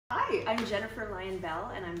Hi, I'm Jennifer Lyon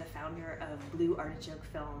Bell, and I'm the founder of Blue Artichoke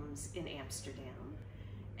Films in Amsterdam.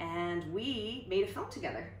 And we made a film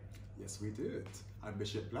together. Yes, we did. I'm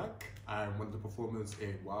Bishop Black. I'm one of the performers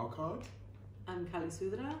in Wildcard. I'm Kali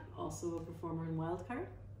Sudhra, also a performer in Wildcard.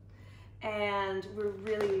 And we're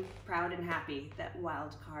really proud and happy that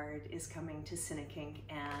Wildcard is coming to CineKink,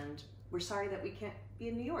 and we're sorry that we can't be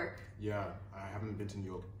in New York. Yeah, I haven't been to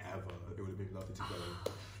New York ever. It would have been lovely to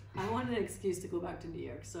go. I wanted an excuse to go back to New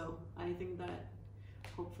York, so I think that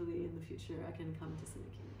hopefully in the future I can come to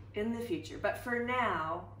CineKink. In the future, but for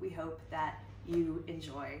now, we hope that you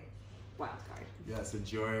enjoy Wildcard. Yes,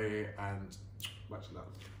 enjoy and much love.